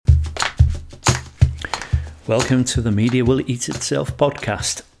Welcome to the Media Will Eat Itself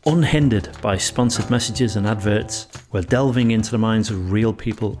podcast. Unhindered by sponsored messages and adverts, we're delving into the minds of real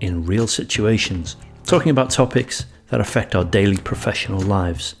people in real situations, talking about topics that affect our daily professional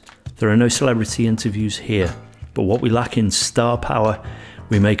lives. There are no celebrity interviews here, but what we lack in star power,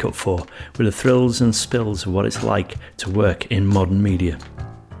 we make up for with the thrills and spills of what it's like to work in modern media.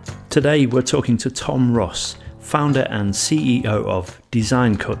 Today we're talking to Tom Ross, founder and CEO of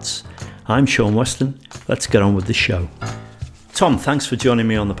Design Cuts. I'm Sean Weston. Let's get on with the show. Tom, thanks for joining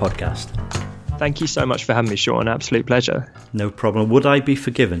me on the podcast. Thank you so much for having me, Sean. Absolute pleasure. No problem. Would I be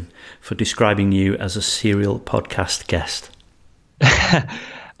forgiven for describing you as a serial podcast guest?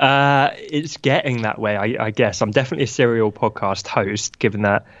 It's getting that way, I guess. I'm definitely a serial podcast host, given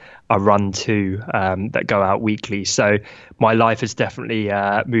that I run two that go out weekly. So my life has definitely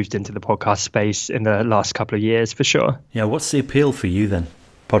moved into the podcast space in the last couple of years, for sure. Yeah, what's the appeal for you then,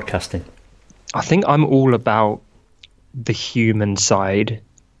 podcasting? I think I'm all about the human side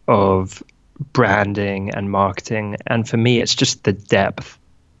of branding and marketing. And for me, it's just the depth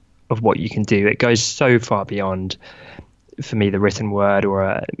of what you can do. It goes so far beyond, for me, the written word or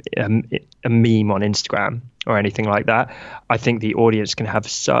a meme on Instagram or anything like that. I think the audience can have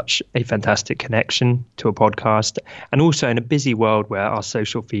such a fantastic connection to a podcast. And also in a busy world where our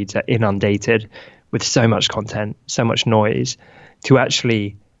social feeds are inundated with so much content, so much noise, to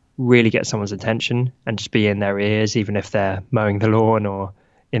actually really get someone's attention and just be in their ears, even if they're mowing the lawn or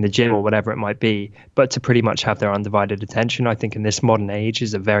in the gym or whatever it might be, but to pretty much have their undivided attention, I think in this modern age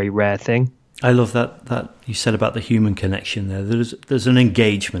is a very rare thing. I love that you said about the human connection there. There's an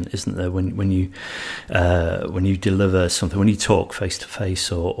engagement, isn't there, when you deliver something, when you talk face to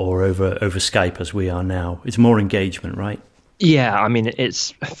face or over Skype as we are now. It's more engagement, right? Yeah, I mean,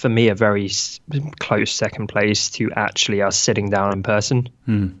 it's for me a very close second place to actually us sitting down in person.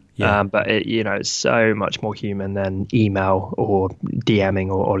 Yeah. But it's so much more human than email or DMing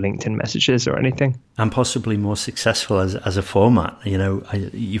or LinkedIn messages or anything. And possibly more successful as a format.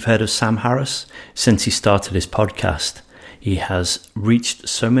 You've heard of Sam Harris. Since he started his podcast, he has reached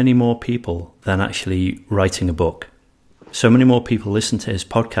so many more people than actually writing a book. So many more people listen to his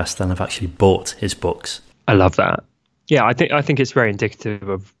podcast than have actually bought his books. I love that. Yeah, I think it's very indicative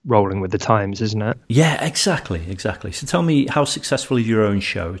of rolling with the times, isn't it? Yeah, exactly. So tell me, how successful is your own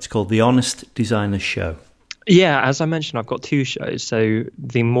show? It's called The Honest Designer Show. Yeah, as I mentioned, I've got two shows. So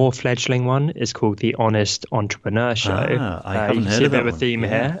the more fledgling one is called The Honest Entrepreneur Show. I haven't heard of of that a bit of a theme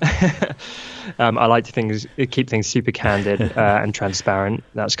here. I like to keep things super candid and transparent.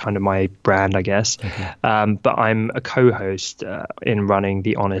 That's kind of my brand, I guess. Okay. But I'm a co-host in running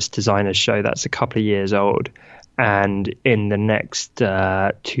The Honest Designer Show. That's a couple of years old. And in the next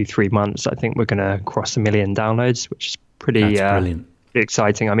 2-3 months, I think we're going to cross 1 million downloads, which is pretty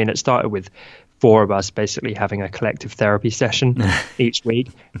exciting. I mean, it started with 4 of us basically having a collective therapy session each week.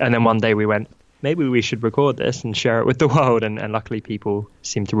 And then one day we went, maybe we should record this and share it with the world. And luckily people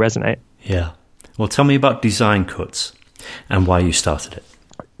seem to resonate. Yeah. Well, tell me about Design Cuts and why you started it.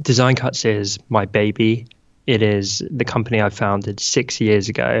 Design Cuts is my baby. It is the company I founded 6 years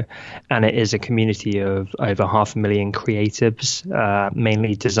ago, and it is a community of over 500,000 creatives,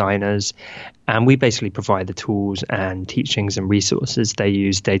 mainly designers. And we basically provide the tools and teachings and resources they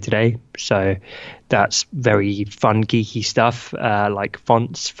use day to day. So that's very fun, geeky stuff like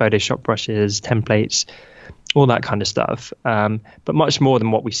fonts, Photoshop brushes, templates, all that kind of stuff. But much more than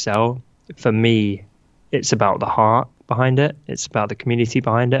what we sell. For me, it's about the heart behind it. It's about the community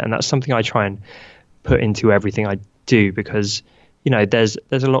behind it. And that's something I try and put into everything I do, because there's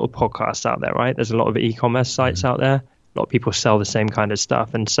a lot of podcasts out there, right? There's a lot of e-commerce sites out there. A lot of people sell the same kind of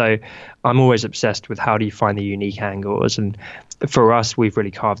stuff, and so I'm always obsessed with how do you find the unique angles. And for us, we've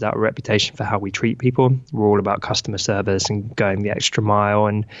really carved out a reputation for how we treat people. We're all about customer service and going the extra mile,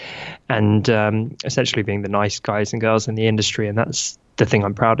 and essentially being the nice guys and girls in the industry, and that's the thing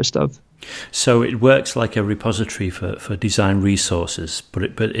I'm proudest of. So it works like a repository for design resources,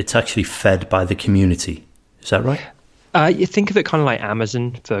 but it's actually fed by the community. Is that right? You think of it kind of like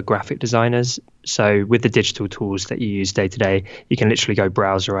Amazon for graphic designers. So with the digital tools that you use day to day, you can literally go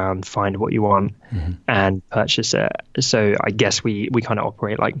browse around, find what you want, and purchase it. So I guess we kind of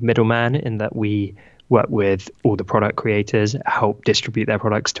operate like middleman in that we work with all the product creators, help distribute their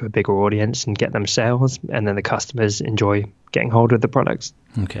products to a bigger audience and get them sales, and then the customers enjoy getting hold of the products.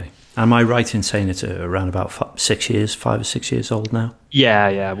 Okay. Am I right in saying it's around about 5 or 6 years old now?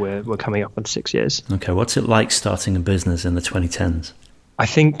 Yeah, we're coming up on 6 years. Okay, what's it like starting a business in the 2010s? I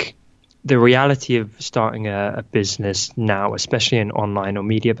think the reality of starting a business now, especially an online or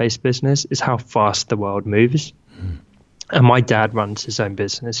media-based business, is how fast the world moves. And my dad runs his own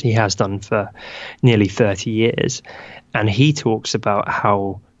business. He has done for nearly 30 years. And he talks about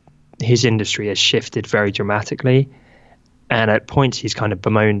how his industry has shifted very dramatically. And at points, he's kind of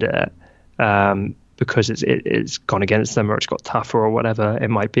bemoaned it because it's gone against them, or it's got tougher, or whatever it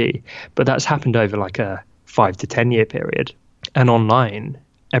might be. But that's happened over like a 5 to 10 year period. And online,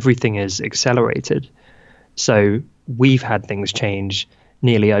 everything is accelerated. So we've had things change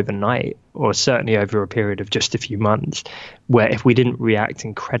nearly overnight, or certainly over a period of just a few months, where if we didn't react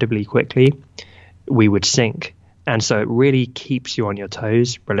incredibly quickly, we would sink. And so it really keeps you on your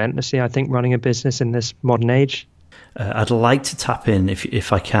toes relentlessly, I think, running a business in this modern age. I'd like to tap in,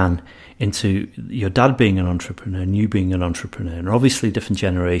 if I can, into your dad being an entrepreneur and you being an entrepreneur, and obviously different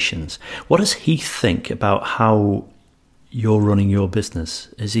generations. What does he think about how you're running your business?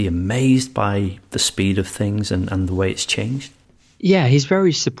 Is he amazed by the speed of things and the way it's changed? Yeah, he's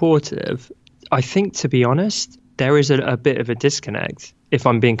very supportive. I think, to be honest, there is a bit of a disconnect, if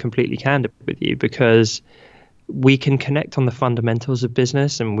I'm being completely candid with you, because we can connect on the fundamentals of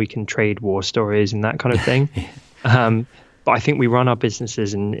business and we can trade war stories and that kind of thing. But I think we run our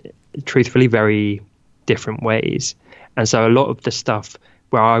businesses in, truthfully, very different ways. And so a lot of the stuff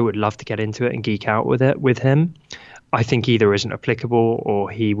where I would love to get into it and geek out with it with him, I think either isn't applicable or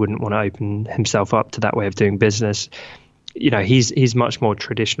he wouldn't want to open himself up to that way of doing business. You know, he's much more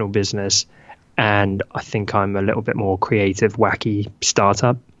traditional business, and I think I'm a little bit more creative, wacky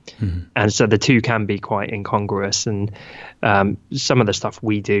startup. Mm-hmm. And so the two can be quite incongruous, and some of the stuff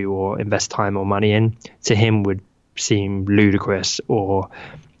we do or invest time or money in to him would seem ludicrous or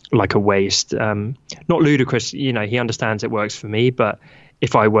like a waste. Not ludicrous, you know, he understands it works for me, but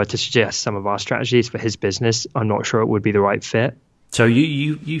if I were to suggest some of our strategies for his business, I'm not sure it would be the right fit. So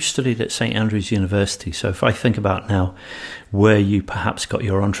you studied at St Andrews University. So if I think about now where you perhaps got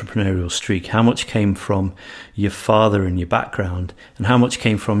your entrepreneurial streak, how much came from your father and your background, and how much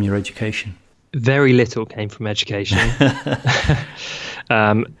came from your education? Very little came from education.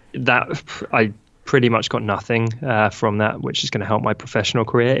 That I pretty much got nothing from that, which is going to help my professional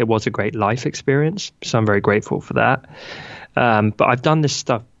career. It was a great life experience, so I'm very grateful for that. But I've done this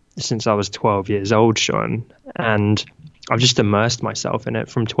stuff since I was 12 years old, Sean, and I've just immersed myself in it.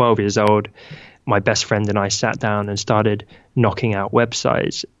 From 12 years old, my best friend and I sat down and started knocking out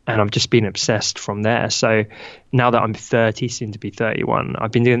websites, and I've just been obsessed from there. So now that I'm 30, soon to be 31,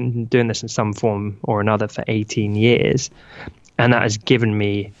 I've been doing this in some form or another for 18 years, and that has given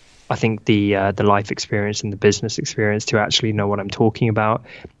me, I think, the life experience and the business experience to actually know what I'm talking about.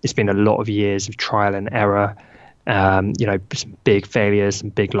 It's been a lot of years of trial and error, you know, some big failures, some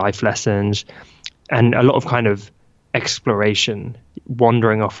big life lessons, and a lot of kind of exploration,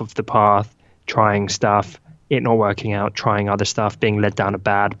 wandering off of the path, trying stuff, it not working out, trying other stuff, being led down a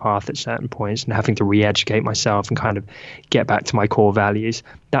bad path at certain points and having to re-educate myself and kind of get back to my core values.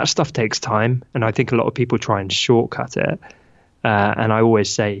 That stuff takes time, and I think a lot of people try and shortcut it. And I always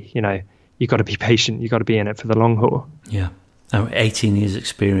say, you know, you got to be patient, you got to be in it for the long haul. Yeah. Now, 18 years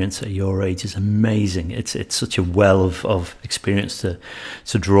experience at your age is amazing. It's such a well of experience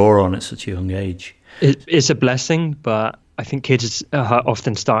to draw on at such a young age. It's a blessing, but I think kids are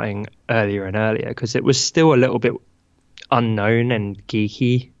often starting earlier and earlier because it was still a little bit unknown and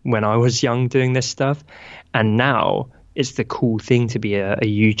geeky when I was young doing this stuff. And now it's the cool thing to be a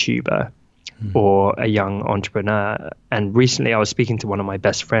YouTuber or a young entrepreneur. And recently I was speaking to one of my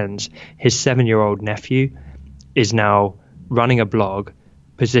best friends. His 7-year-old nephew is now running a blog,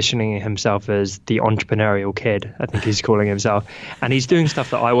 positioning himself as the entrepreneurial kid, I think he's calling himself. And he's doing stuff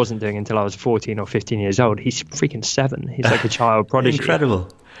that I wasn't doing until I was 14 or 15 years old. He's freaking 7. He's like a child prodigy.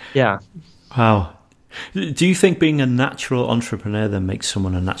 Incredible. Yeah. Wow. Do you think being a natural entrepreneur then makes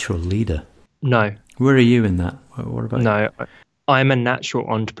someone a natural leader? No. Where are you in that? What about No. I'm a natural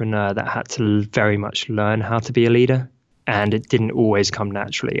entrepreneur that had to very much learn how to be a leader. And it didn't always come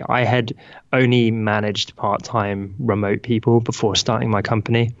naturally. I had only managed part-time remote people before starting my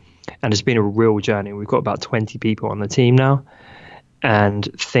company. And it's been a real journey. We've got about 20 people on the team now. And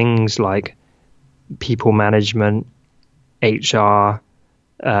things like people management, HR,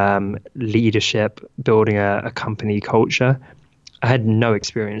 leadership, building a company culture, I had no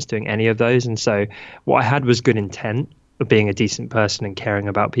experience doing any of those. And so what I had was good intent of being a decent person and caring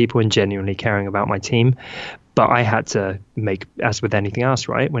about people and genuinely caring about my team. But I had to make, as with anything else,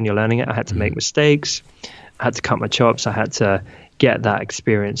 right? When you're learning it, I had to make mistakes. I had to cut my chops. I had to get that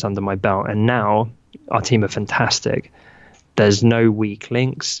experience under my belt. And now our team are fantastic. There's no weak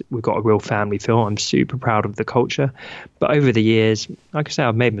links. We've got a real family feel. I'm super proud of the culture. But over the years, like I say,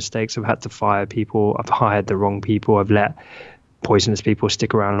 I've made mistakes. I've had to fire people. I've hired the wrong people. I've let poisonous people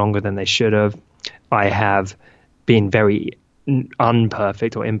stick around longer than they should have. I have been very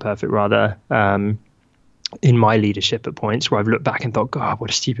unperfect or imperfect rather, in my leadership at points where I've looked back and thought, God, what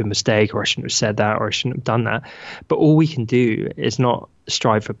a stupid mistake, or I shouldn't have said that, or I shouldn't have done that. But all we can do is not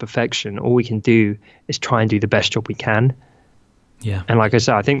strive for perfection. All we can do is try and do the best job we can. Yeah. And like I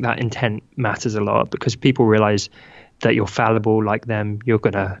said, I think that intent matters a lot, because people realize that you're fallible like them. You're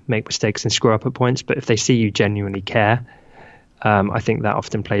going to make mistakes and screw up at points. But if they see you genuinely care, I think that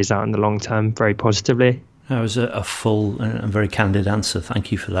often plays out in the long term very positively. That was a full and very candid answer.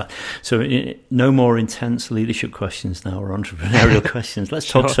 Thank you for that. So no more intense leadership questions now, or entrepreneurial questions. Let's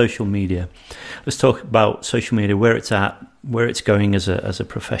talk social media. Let's talk about social media, where it's at, where it's going as a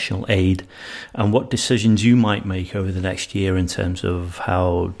professional aid, and what decisions you might make over the next year in terms of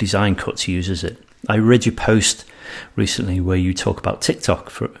how Design Cuts uses it. I read your post recently where you talk about TikTok.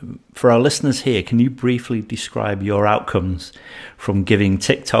 For our listeners here, can you briefly describe your outcomes from giving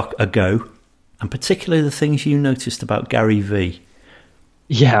TikTok a go, and particularly the things you noticed about Gary Vee?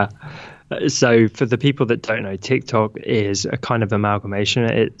 Yeah. So for the people that don't know, TikTok is a kind of amalgamation.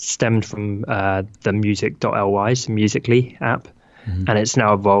 It stemmed from the music.ly, so Musical.ly app, and it's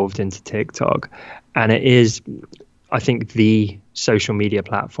now evolved into TikTok. And it is, I think, the social media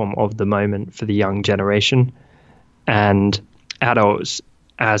platform of the moment for the young generation. And adults,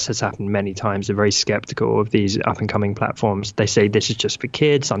 as has happened many times, are very skeptical of these up-and-coming platforms. They say, this is just for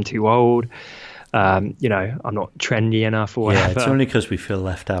kids, I'm too old. I'm not trendy enough or whatever. Yeah, it's only because we feel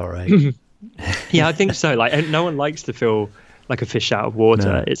left out, right? Yeah, I think so. Like, no one likes to feel like a fish out of water.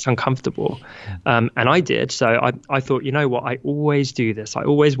 No. It's uncomfortable. And I did. So I thought, you know what? I always do this. I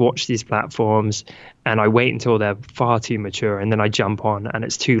always watch these platforms and I wait until they're far too mature, and then I jump on and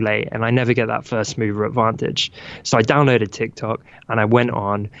it's too late, and I never get that first mover advantage. So I downloaded TikTok and I went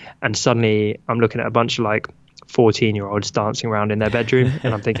on, and suddenly I'm looking at a bunch of 14-year-olds dancing around in their bedroom,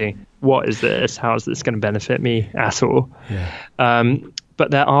 and I'm thinking, what is this? How is this going to benefit me at all? Yeah. But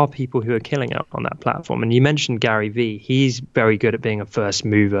there are people who are killing out on that platform. And you mentioned Gary Vee. He's very good at being a first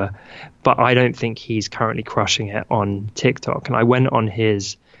mover, but I don't think he's currently crushing it on TikTok. And I went on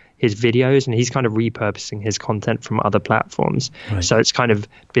his videos, and he's kind of repurposing his content from other platforms. Right. So it's kind of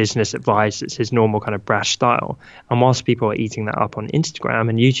business advice. It's his normal kind of brash style. And whilst people are eating that up on Instagram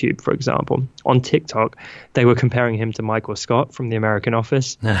and YouTube, for example, on TikTok, they were comparing him to Michael Scott from The American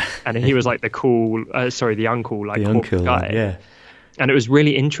Office. And he was like the uncool guy. Yeah. And it was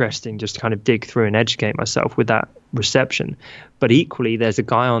really interesting just to kind of dig through and educate myself with that reception. But equally, there's a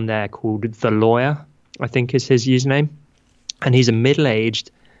guy on there called The Lawyer, I think is his username. And he's a middle-aged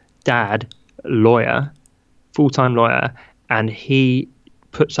dad lawyer, full-time lawyer, and he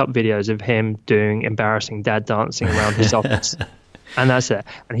puts up videos of him doing embarrassing dad dancing around his office. And that's it.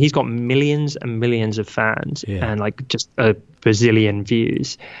 And he's got millions and millions of fans, and just a bazillion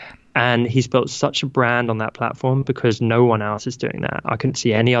views. And he's built such a brand on that platform because no one else is doing that. I couldn't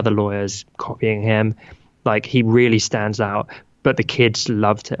see any other lawyers copying him. He really stands out, but the kids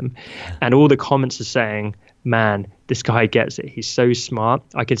loved him. And all the comments are saying, man, this guy gets it. He's so smart.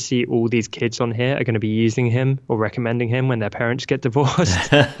 I could see all these kids on here are going to be using him or recommending him when their parents get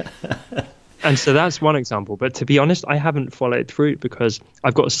divorced. And so that's one example. But to be honest, I haven't followed through because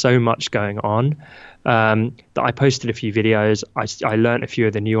I've got so much going on that I posted a few videos. I learned a few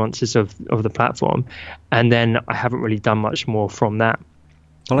of the nuances of the platform, and then I haven't really done much more from that.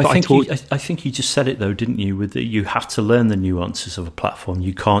 Well, I think you just said it though, didn't you? With that, you have to learn the nuances of a platform.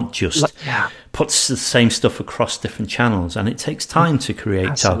 You can't just put the same stuff across different channels, and it takes time to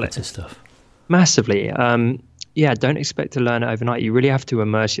create targeted stuff. Massively. Don't expect to learn it overnight. You really have to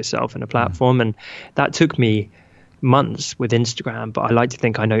immerse yourself in a platform. And that took me months with Instagram, but I like to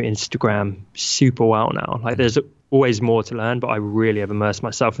think I know Instagram super well now. There's always more to learn, but I really have immersed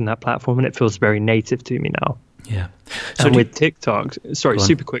myself in that platform, and it feels very native to me now. Yeah. So with TikTok,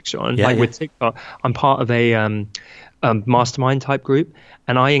 super quick, Sean. With TikTok, I'm part of a mastermind type group,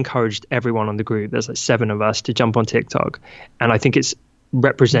 and I encouraged everyone on the group, there's 7 of us, to jump on TikTok. And I think it's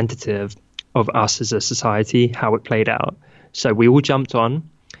representative of us as a society, how it played out. So we all jumped on.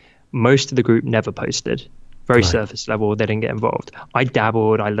 Most of the group never posted. Very surface level, they didn't get involved. I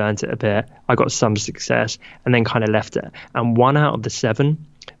dabbled, I learned it a bit, I got some success, and then kind of left it. And 1 out of the 7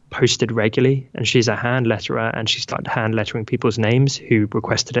 posted regularly, and she's a hand letterer, and she started hand lettering people's names who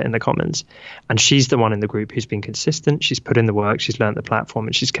requested it in the comments. And she's the one in the group who's been consistent. She's put in the work, she's learned the platform,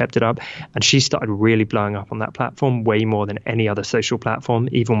 and she's kept it up. And she started really blowing up on that platform way more than any other social platform,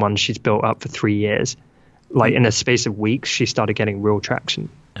 even one she's built up for 3 years. In a space of weeks, she started getting real traction.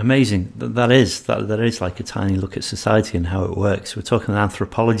 Amazing. That is like a tiny look at society and how it works. We're talking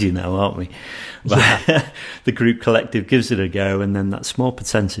anthropology now, aren't we? But the group collective gives it a go, and then that small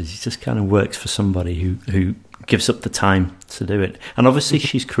percentage just kind of works for somebody who gives up the time to do it. And obviously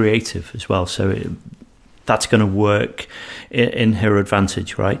she's creative as well, so that's going to work in her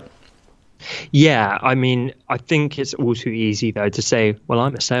advantage, right? Yeah, I mean, I think it's all too easy, though, to say, well,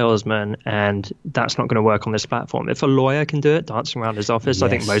 I'm a salesman and that's not going to work on this platform. If a lawyer can do it, dancing around his office, yes. I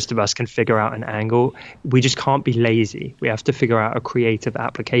think most of us can figure out an angle. We just can't be lazy. We have to figure out a creative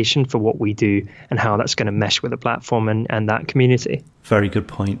application for what we do and how that's going to mesh with the platform and that community. Very good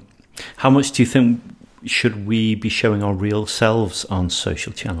point. How much do you think should we be showing our real selves on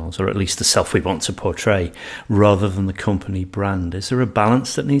social channels, or at least the self we want to portray, rather than the company brand? Is there a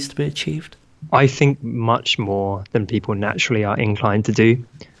balance that needs to be achieved? I think much more than people naturally are inclined to do.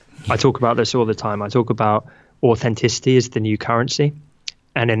 I talk about this all the time. I talk about authenticity as the new currency.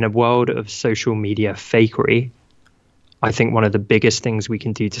 And in a world of social media fakery, I think one of the biggest things we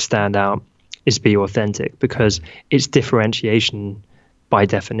can do to stand out is be authentic, because it's differentiation by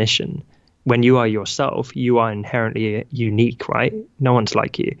definition. When you are yourself, you are inherently unique, right? No one's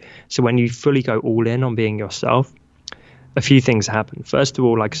like you. So when you fully go all in on being yourself, a few things happen. First of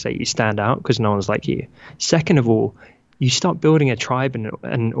all, like I say, you stand out because no one's like you. Second of all, you start building a tribe and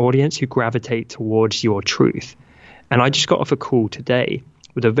an audience who gravitate towards your truth. And I just got off a call today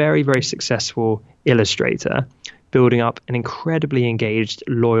with a very, very successful illustrator building up an incredibly engaged,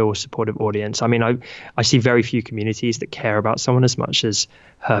 loyal, supportive audience. I mean, I see very few communities that care about someone as much as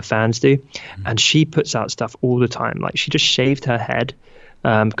her fans do. Mm-hmm. And she puts out stuff all the time. Like, she just shaved her head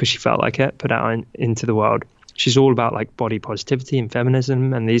because she felt like it, put out into the world. She's all about like body positivity and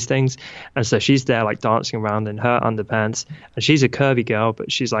feminism and these things. And so she's there like dancing around in her underpants, and she's a curvy girl,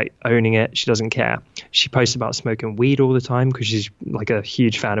 but she's like owning it. She doesn't care. She posts about smoking weed all the time because she's like a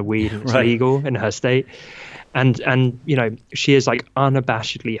huge fan of weed and it's legal in her state. And you know, she is like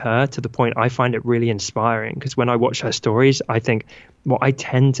unabashedly her, to the point I find it really inspiring, because when I watch her stories, I think, well, I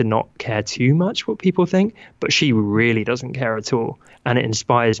tend to not care too much what people think, but she really doesn't care at all. And it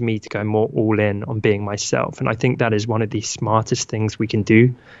inspires me to go more all in on being myself. And I think that is one of the smartest things we can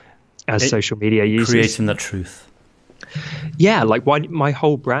do as social media users. Creating the truth. Yeah, like my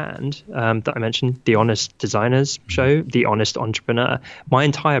whole brand that I mentioned, The Honest Designers Show, The Honest Entrepreneur, my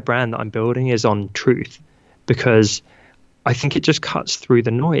entire brand that I'm building is on truth, because I think it just cuts through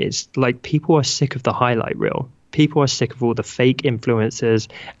the noise. Like, people are sick of the highlight reel. People are sick of all the fake influencers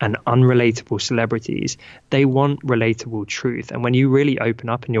and unrelatable celebrities. They want relatable truth. And when you really open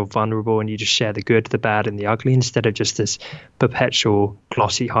up and you're vulnerable and you just share the good, the bad, and the ugly, instead of just this perpetual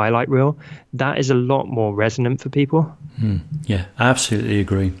glossy highlight reel, that is a lot more resonant for people. Yeah, I absolutely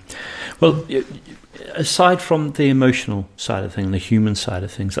agree. Well, aside from the emotional side of things, the human side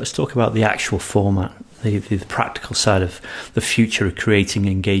of things, let's talk about the actual format, the practical side of the future of creating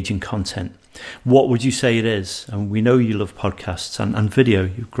engaging content. What would you say it is? And we know you love podcasts and video. You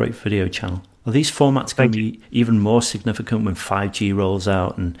have a great video channel. Are these formats going to be even more significant when 5G rolls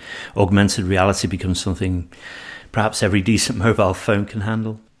out and augmented reality becomes something perhaps every decent mobile phone can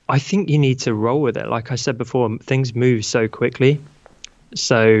handle? I think you need to roll with it. Like I said before, things move so quickly.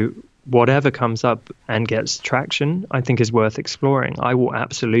 So whatever comes up and gets traction, I think is worth exploring. I will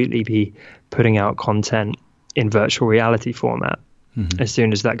absolutely be putting out content in virtual reality format as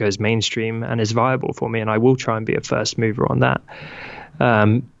soon as that goes mainstream and is viable for me, and I will try and be a first mover on that.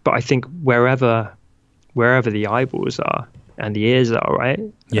 But I think wherever the eyeballs are and the ears are, right?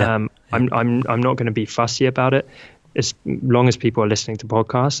 I'm not going to be fussy about it. As long as people are listening to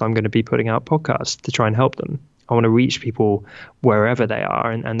podcasts, I'm going to be putting out podcasts to try and help them. I want to reach people wherever they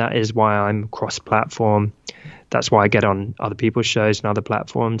are, and that is why I'm cross-platform. That's why I get on other people's shows and other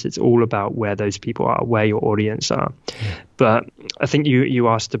platforms. It's all about where those people are, where your audience are. Yeah. But I think you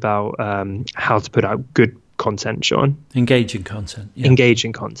asked about how to put out good content, Sean. Engaging content. Yeah.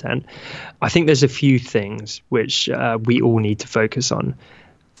 Engaging content. I think there's a few things which we all need to focus on.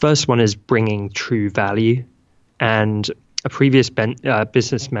 First one is bringing true value. And a previous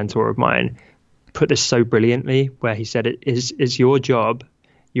business mentor of mine put this so brilliantly, where he said, it is your job.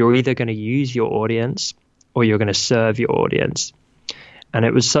 You're either going to use your audience or you're going to serve your audience. And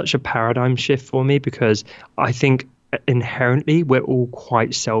it was such a paradigm shift for me, because I think inherently we're all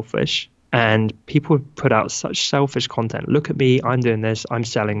quite selfish, and people put out such selfish content. Look at me, I'm doing this, I'm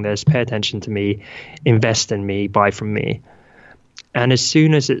selling this, pay attention to me, invest in me, buy from me. And as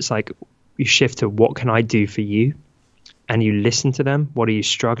soon as it's like you shift to what can I do for you, and you listen to them, what are you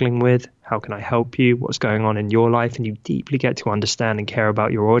struggling with? How can I help you? What's going on in your life? And you deeply get to understand and care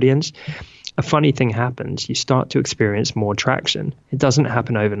about your audience. A funny thing happens. You start to experience more traction. It doesn't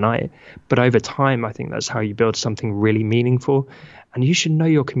happen overnight, but over time, I think that's how you build something really meaningful. And you should know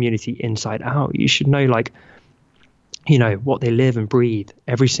your community inside out. You should know, like, you know, what they live and breathe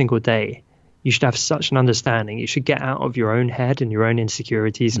every single day. You should have such an understanding. You should get out of your own head and your own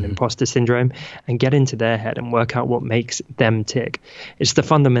insecurities and imposter syndrome and get into their head and work out what makes them tick. It's the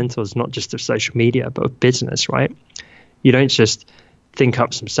fundamentals, not just of social media, but of business, right? You don't just think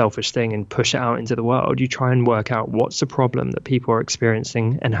up some selfish thing and push it out into the world. You try and work out what's the problem that people are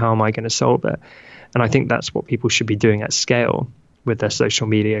experiencing and how am I going to solve it? And I think that's what people should be doing at scale with their social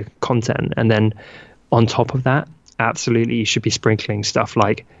media content. And then on top of that, absolutely, you should be sprinkling stuff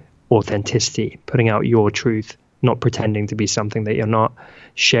like authenticity, putting out your truth, not pretending to be something that you're not,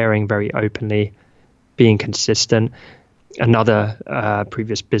 sharing very openly, being consistent. Another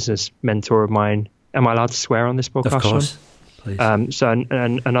previous business mentor of mine, am I allowed to swear on this podcast? Of course, please. So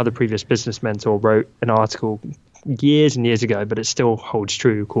another previous business mentor wrote an article years and years ago, but it still holds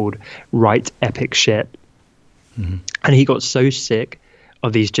true, called Write Epic Shit. And he got so sick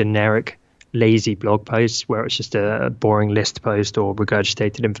of these generic, lazy blog posts where it's just a boring list post or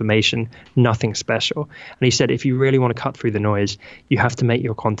regurgitated information, nothing special. And he said, if you really want to cut through the noise, you have to make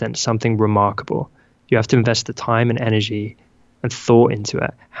your content something remarkable. You have to invest the time and energy and thought into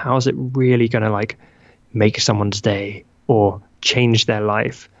it. How's it really going to like make someone's day or change their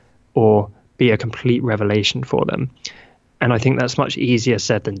life or be a complete revelation for them? And I think that's much easier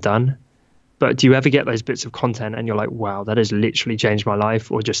said than done. But do you ever get those bits of content and you're like, wow, that has literally changed my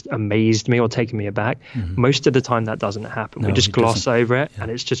life or just amazed me or taken me aback? Most of the time that doesn't happen. We just gloss over it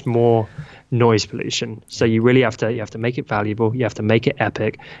and it's just more noise pollution. So you really have to make it valuable, you have to make it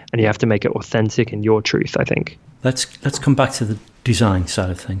epic, and you have to make it authentic in your truth, I think. Let's come back to the design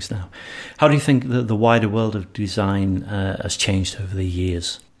side of things now. How do you think that the wider world of design has changed over the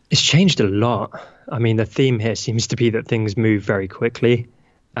years? It's changed a lot. I mean, the theme here seems to be that things move very quickly.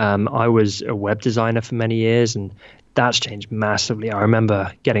 I was a web designer for many years, and that's changed massively. I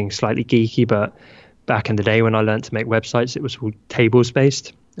remember getting slightly geeky, but back in the day when I learned to make websites, it was all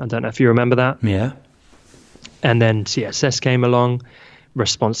tables-based. I don't know if you remember that. Yeah. And then CSS came along,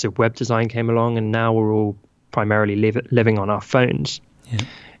 responsive web design came along, and now we're all primarily living on our phones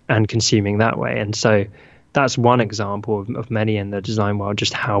and consuming that way. And so that's one example of many in the design world,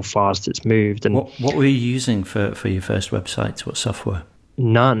 just how fast it's moved. And what were you using for your first websites? What software?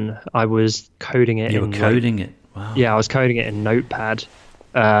 None. I was coding it. You were coding it? Wow. Yeah, I was coding it in Notepad,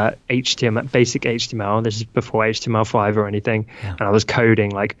 HTML, basic HTML. This is before HTML5 or anything. Yeah. And I was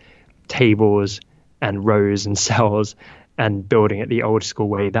coding like tables and rows and cells and building it the old school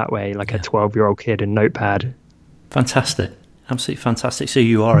way, that way, like a 12-year-old kid in Notepad. Fantastic. Absolutely fantastic. So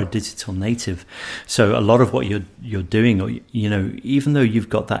you are a digital native. So a lot of what you're doing, or even though you've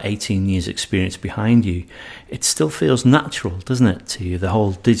got that 18 years experience behind you, it still feels natural, doesn't it, to you, the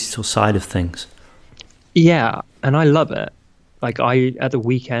whole digital side of things? Yeah, and I love it. Like at the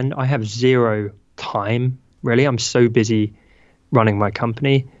weekend, I have zero time, really. I'm so busy running my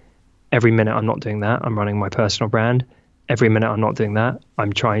company. Every minute I'm not doing that, I'm running my personal brand. Every minute I'm not doing that,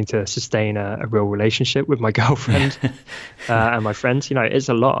 I'm trying to sustain a real relationship with my girlfriend and my friends. It's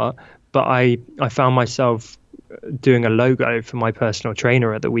a lot, but I found myself doing a logo for my personal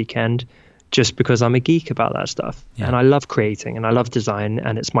trainer at the weekend just because I'm a geek about that stuff. Yeah. And I love creating and I love design,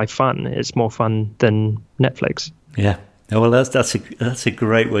 and it's my fun. It's more fun than Netflix. Yeah. Well, that's a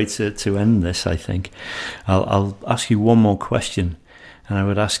great way to end this, I think. I'll ask you one more question, and I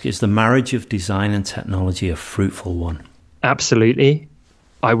would ask, is the marriage of design and technology a fruitful one? Absolutely.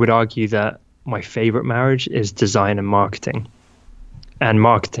 I would argue that my favorite marriage is design and marketing. And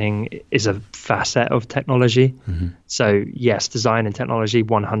marketing is a facet of technology. So yes, design and technology,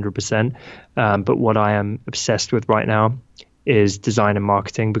 100%. But what I am obsessed with right now is design and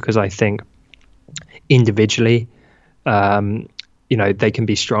marketing, because I think individually, they can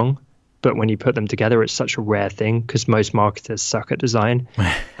be strong. But when you put them together, it's such a rare thing, because most marketers suck at design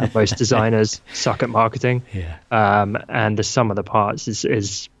and most designers suck at marketing. Yeah. And the sum of the parts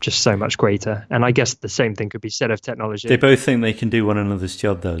is just so much greater. And I guess the same thing could be said of technology. They both think they can do one another's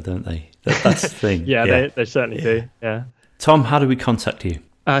job, though, don't they? That's the thing. Yeah. They certainly do. Yeah. Tom, how do we contact you?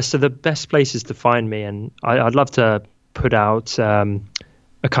 So the best places to find me, and I'd love to put out a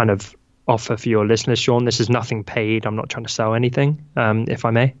kind of offer for your listeners, Sean. This is nothing paid. I'm not trying to sell anything, if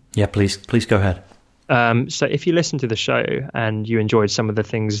I may. Yeah, please go ahead. So if you listen to the show and you enjoyed some of the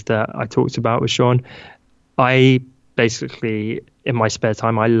things that I talked about with Sean, I basically, in my spare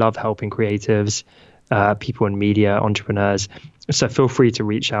time, I love helping creatives, people in media, entrepreneurs. So feel free to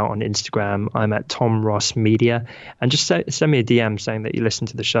reach out on Instagram. I'm at Tom Ross Media, and just send me a DM saying that you listen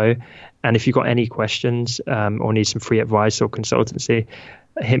to the show. And if you've got any questions or need some free advice or consultancy,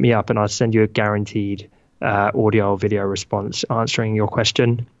 hit me up and I'll send you a guaranteed audio or video response answering your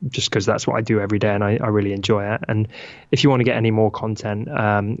question, just because that's what I do every day and I really enjoy it. And if you want to get any more content,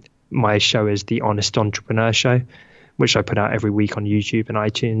 my show is The Honest Entrepreneur Show, which I put out every week on YouTube and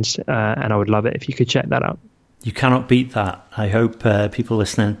iTunes. And I would love it if you could check that out. You cannot beat that. I hope people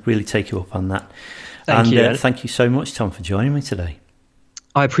listening really take you up on that. Thank you. Thank you so much, Tom, for joining me today.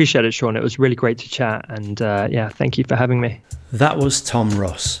 I appreciate it, Sean. It was really great to chat. And thank you for having me. That was Tom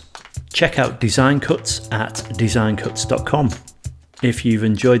Ross. Check out Design Cuts at designcuts.com. If you've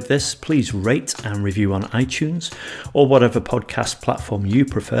enjoyed this, please rate and review on iTunes or whatever podcast platform you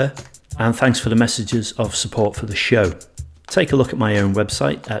prefer. And thanks for the messages of support for the show. Take a look at my own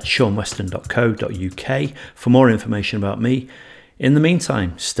website at seanweston.co.uk for more information about me. In the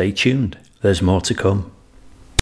meantime, stay tuned. There's more to come.